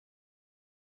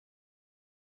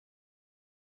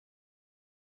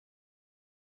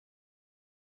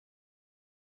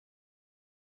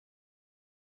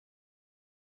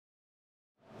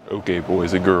Okay,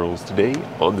 boys and girls, today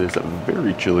on this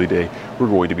very chilly day, we're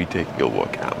going to be taking a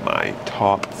look at my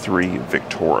top 3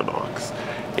 Victorinox.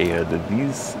 And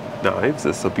these knives,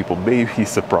 as some people may be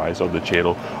surprised on the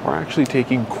channel, are actually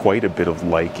taking quite a bit of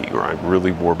liking, or I'm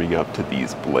really warming up to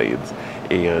these blades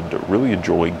and really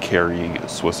enjoying carrying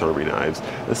Swiss Army knives,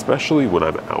 especially when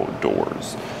I'm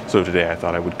outdoors. So today I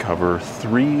thought I would cover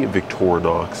 3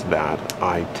 Victorinox that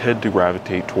I tend to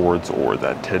gravitate towards or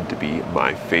that tend to be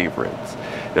my favorites.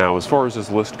 Now, as far as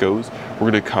this list goes, we're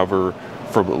going to cover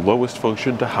from lowest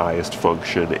function to highest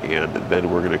function, and then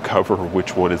we're going to cover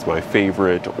which one is my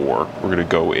favorite, or we're going to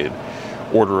go in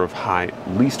order of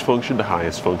least function to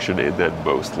highest function, and then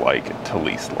most like to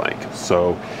least like.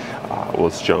 So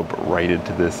let's jump right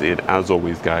into this. And as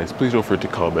always, guys, please don't forget to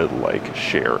comment, like,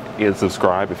 share, and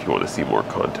subscribe if you want to see more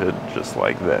content just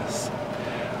like this.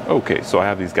 Okay, so I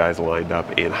have these guys lined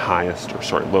up in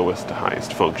lowest to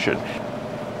highest function.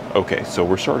 Okay, so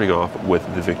we're starting off with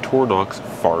the Victorinox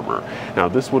Farmer. Now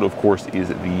this one, of course, is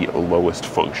the lowest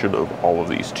function of all of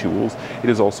these tools. It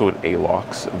is also an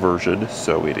ALOX version,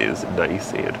 so it is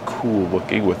nice and cool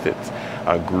looking with its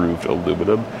grooved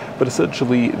aluminum. But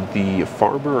essentially, the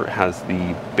Farmer has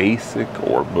the basic,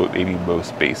 or maybe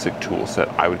most basic tool set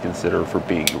I would consider for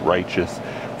being righteous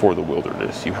for the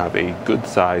wilderness. You have a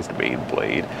good-sized main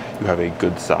blade, you have a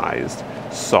good-sized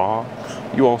saw,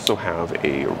 you also have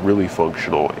a really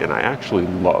functional, and I actually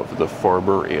love the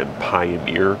Farmer and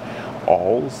Pioneer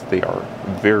awls. They are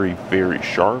very, very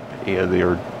sharp, and they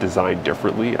are designed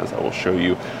differently, as I will show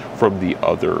you, from the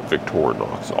other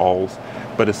Victorinox awls.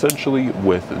 But essentially,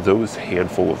 with those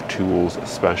handful of tools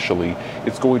especially,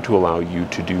 it's going to allow you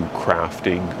to do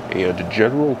crafting and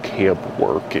general camp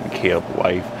work and camp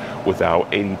life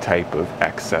without any type of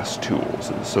excess tools.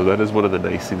 And so that is one of the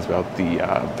nice things about the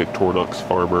Victorinox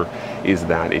Farmer, is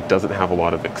that it doesn't have a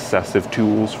lot of excessive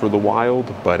tools for the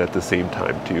wild, but at the same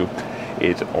time too,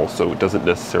 it also doesn't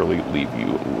necessarily leave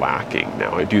you lacking.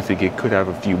 Now, I do think it could have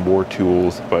a few more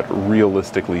tools, but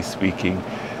realistically speaking,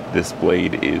 this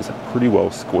blade is pretty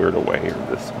well squared away,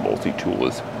 or this multi-tool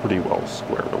is pretty well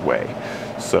squared away.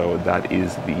 So that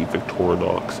is the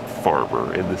Victorinox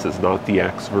Farmer, and this is not the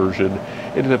X version.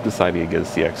 I ended up deciding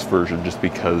against the X version just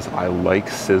because I like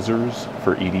scissors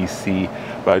for EDC,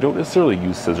 but I don't necessarily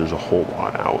use scissors a whole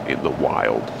lot out in the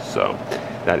wild. So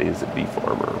that is the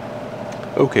Farmer.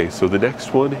 Okay, so the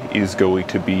next one is going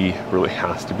to be, really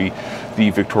has to be,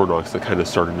 the Victorinox that kind of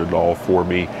started it all for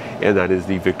me, and that is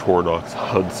the Victorinox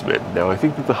Huntsman. Now, I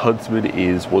think that the Huntsman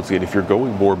is, once again, if you're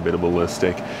going more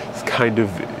minimalistic, it's kind of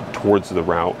towards the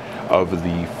route of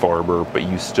the Farmer, but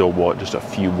you still want just a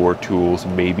few more tools.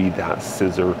 Maybe that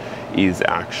scissor is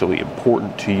actually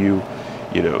important to you.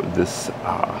 You know, this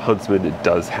Huntsman, it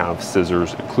does have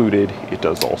scissors included. It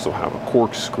does also have a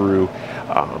corkscrew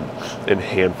and a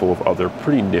handful of other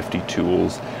pretty nifty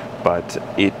tools, but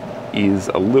it is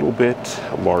a little bit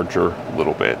larger, a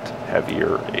little bit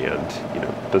heavier, and, you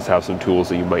know, does have some tools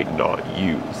that you might not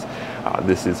use.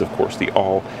 This is, of course, the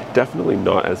awl. Definitely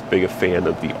not as big a fan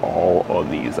of the awl on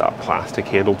these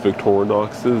plastic-handled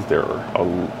Victorinoxes. They're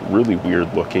really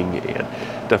weird looking and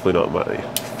definitely not my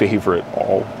favorite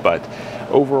awl, but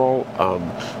overall,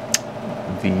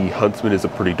 the Huntsman is a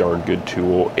pretty darn good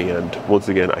tool. And once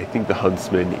again, I think the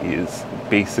Huntsman is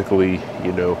basically,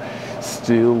 you know,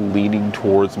 still leaning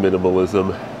towards minimalism,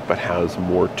 but has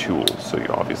more tools. So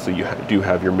you do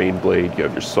have your main blade, you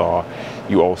have your saw,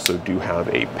 you also do have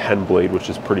a pen blade, which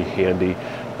is pretty handy.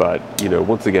 But, you know,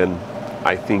 once again,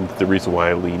 I think the reason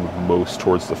why I lean most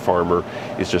towards the Farmer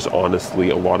is just honestly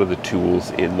a lot of the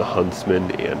tools in the Huntsman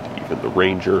and even the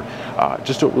Ranger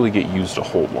just don't really get used a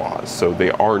whole lot. So they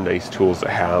are nice tools to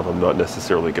have. I'm not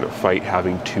necessarily going to fight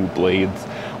having 2 blades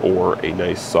or a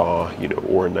nice saw, you know,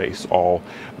 or a nice awl,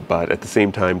 but at the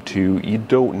same time too, you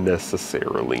don't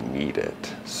necessarily need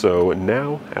it. So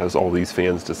now, as all these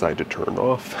fans decide to turn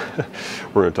off,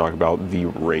 we're going to talk about the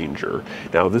Ranger.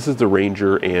 Now, this is the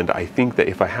Ranger, and I think that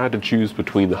if I had to choose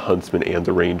between the Huntsman and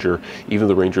the Ranger, even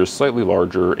though the Ranger is slightly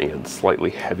larger and slightly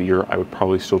heavier, I would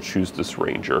probably still choose this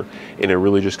Ranger. And it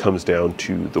really just comes down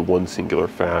to the one singular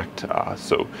fact.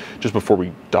 So just before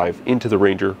we dive into the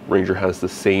Ranger, Ranger has the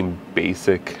same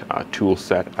basic tool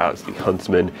set as the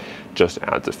Huntsman, just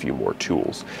adds a few more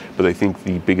tools. But I think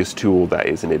the biggest tool that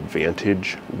is an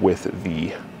advantage with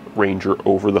the Ranger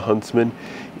over the Huntsman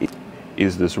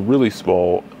is this really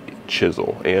small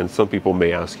chisel. And some people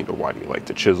may ask, you know, why do you like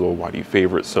the chisel? Why do you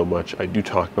favor it so much? I do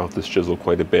talk about this chisel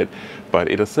quite a bit,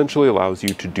 but it essentially allows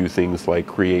you to do things like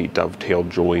create dovetail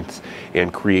joints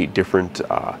and create different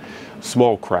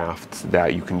small crafts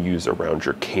that you can use around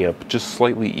your camp, just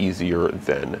slightly easier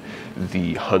than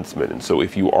the Huntsman. And so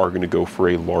if you are going to go for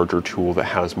a larger tool that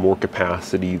has more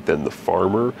capacity than the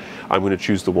Farmer, I'm going to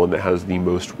choose the one that has the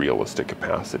most realistic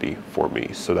capacity for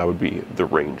me. So that would be the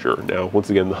Ranger. Now,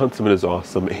 once again, the Huntsman is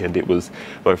awesome, and it was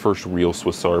my first real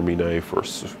Swiss Army knife, or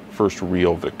first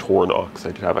real Victorinox.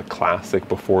 I did have a classic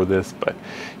before this, but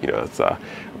you know, it's a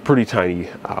pretty tiny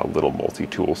little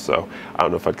multi-tool, so I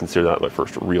don't know if I'd consider that my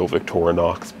first real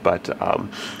Victorinox. But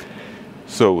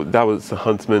so that was the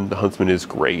Huntsman. The Huntsman is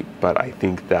great, but I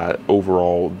think that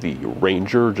overall the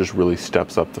Ranger just really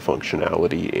steps up the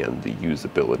functionality and the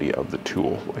usability of the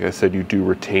tool. Like I said, you do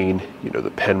retain, you know,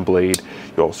 the pen blade,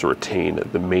 you also retain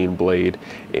the main blade,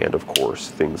 and of course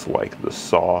things like the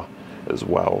saw as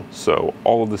well. So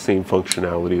all of the same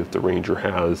functionality that the Ranger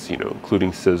has, you know,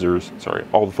 including scissors,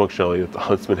 all the functionality that the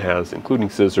Huntsman has, including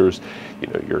scissors, you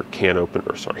know, your can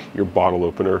opener, your bottle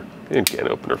opener, and can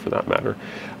opener for that matter,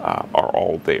 are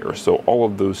all there. So all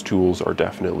of those tools are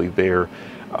definitely there.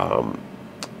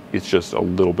 It's just a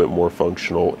little bit more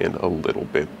functional and a little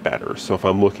bit better. So if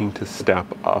I'm looking to step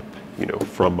up, you know,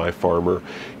 from my Farmer,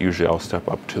 usually I'll step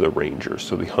up to the Ranger,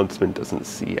 so the Huntsman doesn't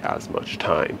see as much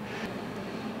time.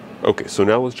 Okay, so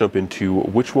now let's jump into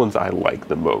which ones I like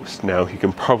the most. Now, you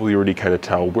can probably already kind of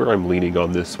tell where I'm leaning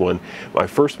on this one. My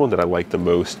first one that I like the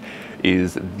most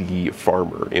is the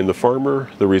Farmer. And the Farmer,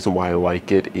 the reason why I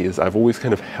like it is I've always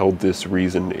kind of held this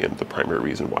reason, and the primary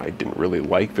reason why I didn't really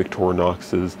like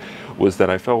Victorinoxes was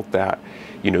that I felt that,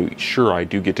 you know, sure, I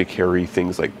do get to carry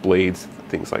things like blades,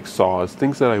 things like saws,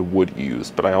 things that I would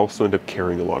use, but I also end up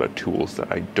carrying a lot of tools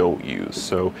that I don't use.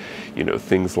 So, you know,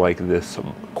 things like this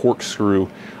corkscrew,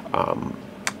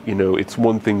 you know, it's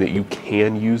one thing that you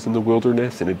can use in the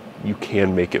wilderness, and you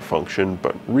can make it function,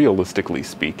 but realistically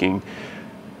speaking,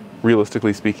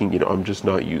 you know, I'm just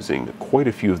not using quite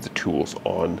a few of the tools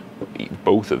on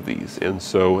both of these. And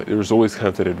so there's always kind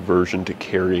of that aversion to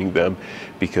carrying them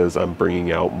because I'm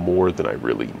bringing out more than I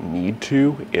really need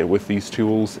to and with these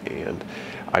tools, and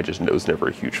I just was never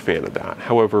a huge fan of that.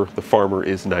 However, the Farmer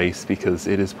is nice because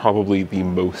it is probably the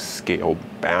most scaled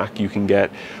back you can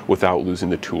get without losing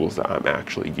the tools that I'm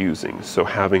actually using. So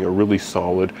having a really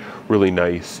solid, really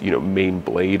nice, you know, main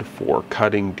blade for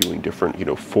cutting, doing different, you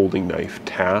know, folding knife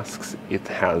tasks, it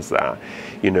has that.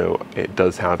 You know, it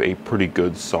does have a pretty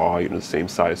good saw, you know, the same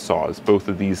size saw as both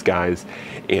of these guys,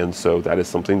 and so that is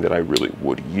something that I really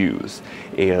would use.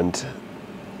 And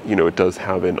you know, it does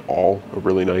have an awl, a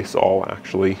really nice awl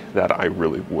actually, that I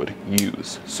really would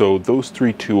use. So those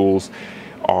three tools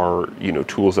are, you know,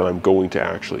 tools that I'm going to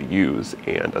actually use.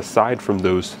 And aside from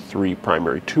those three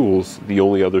primary tools, the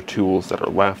only other tools that are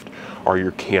left are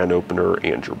your can opener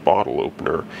and your bottle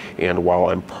opener. And while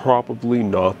I'm probably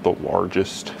not the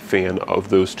largest fan of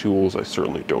those tools, I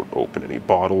certainly don't open any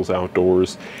bottles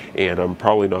outdoors, and I'm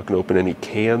probably not going to open any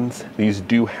cans. These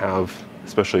do have,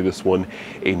 especially this one,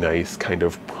 a nice kind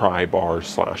of pry bar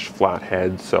slash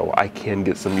flathead, so I can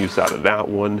get some use out of that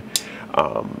one.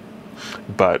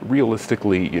 But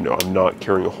realistically, you know, I'm not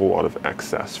carrying a whole lot of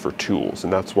excess for tools,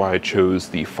 and that's why I chose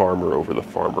the Farmer over the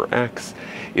Farmer X.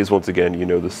 Is once again, you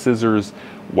know, the scissors,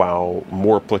 while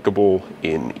more applicable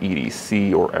in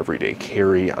EDC or everyday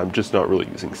carry, I'm just not really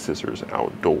using scissors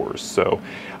outdoors. So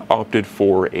opted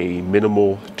for a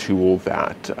minimal tool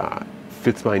that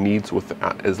fits my needs with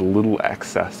as little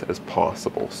excess as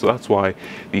possible. So that's why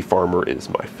the Farmer is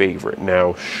my favorite.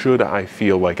 Now, should I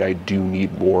feel like I do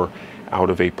need more out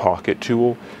of a pocket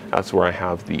tool, that's where I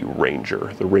have the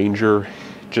Ranger. The Ranger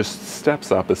just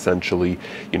steps up essentially,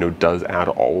 you know, does add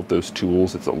all of those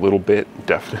tools. It's a little bit,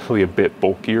 definitely a bit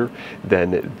bulkier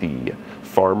than the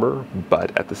Farmer,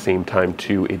 but at the same time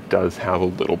too, it does have a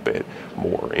little bit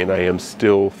more. And I am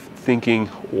still thinking,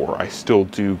 or I still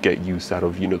do get use out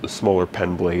of, you know, the smaller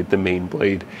pen blade, the main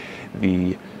blade,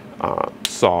 the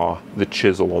saw, the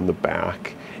chisel on the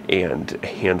back, and a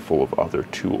handful of other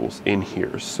tools in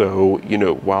here. So, you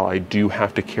know, while I do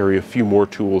have to carry a few more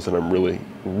tools and I'm really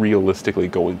realistically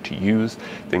going to use,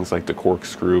 things like the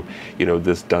corkscrew, you know,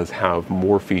 this does have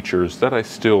more features that I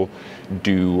still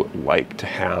do like to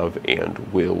have and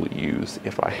will use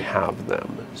if I have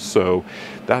them. So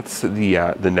that's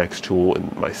the next tool,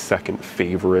 and my second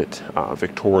favorite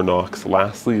Victorinox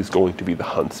lastly is going to be the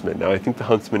Huntsman. Now, I think the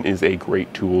Huntsman is a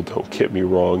great tool, don't get me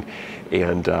wrong,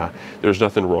 and there's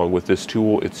nothing wrong with this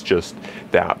tool. It's just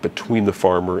that between the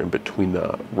Farmer and between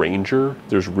the Ranger,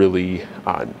 there's really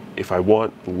If I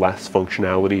want less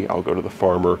functionality, I'll go to the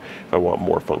Farmer. If I want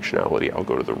more functionality, I'll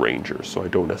go to the Ranger. So I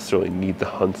don't necessarily need the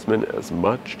Huntsman as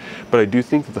much, but I do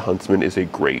think that the Huntsman is a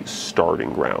great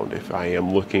starting ground. If I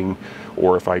am looking,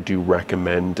 or if I do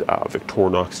recommend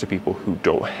Victorinox to people who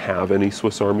don't have any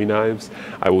Swiss Army knives,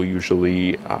 I will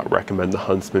usually recommend the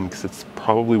Huntsman, because it's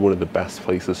probably one of the best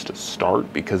places to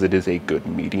start, because it is a good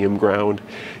medium ground.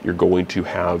 You're going to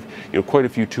have, you know, quite a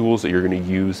few tools that you're going to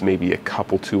use, maybe a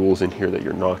couple tools in here that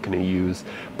you're not going to use,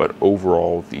 but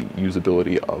overall the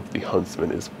usability of the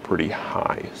Huntsman is pretty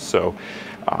high. So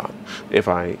if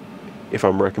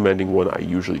I'm recommending one, I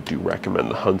usually do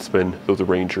recommend the Huntsman, though the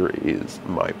Ranger is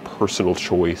my personal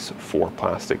choice for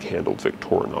plastic handled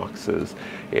Victorinoxes,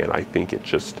 and I think it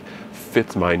just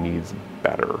fits my needs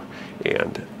better.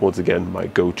 And once again, my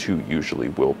go-to usually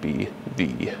will be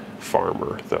the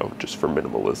Farmer, though, just for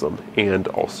minimalism and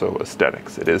also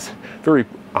aesthetics. It is very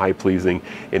eye-pleasing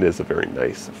and is a very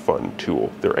nice, fun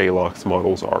tool. Their ALOX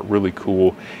models are really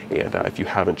cool, and if you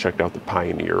haven't checked out the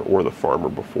Pioneer or the Farmer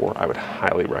before, I would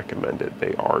highly recommend it.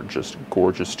 They are just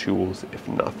gorgeous tools, if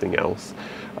nothing else.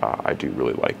 I do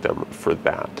really like them for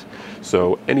that.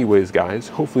 So anyways, guys,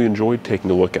 hopefully you enjoyed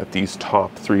taking a look at these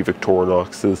top 3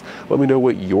 Victorinoxes. Let me know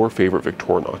what your favorite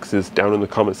Victorinox is down in the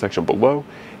comment section below.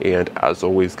 And as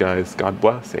always, guys, God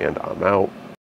bless, and I'm out.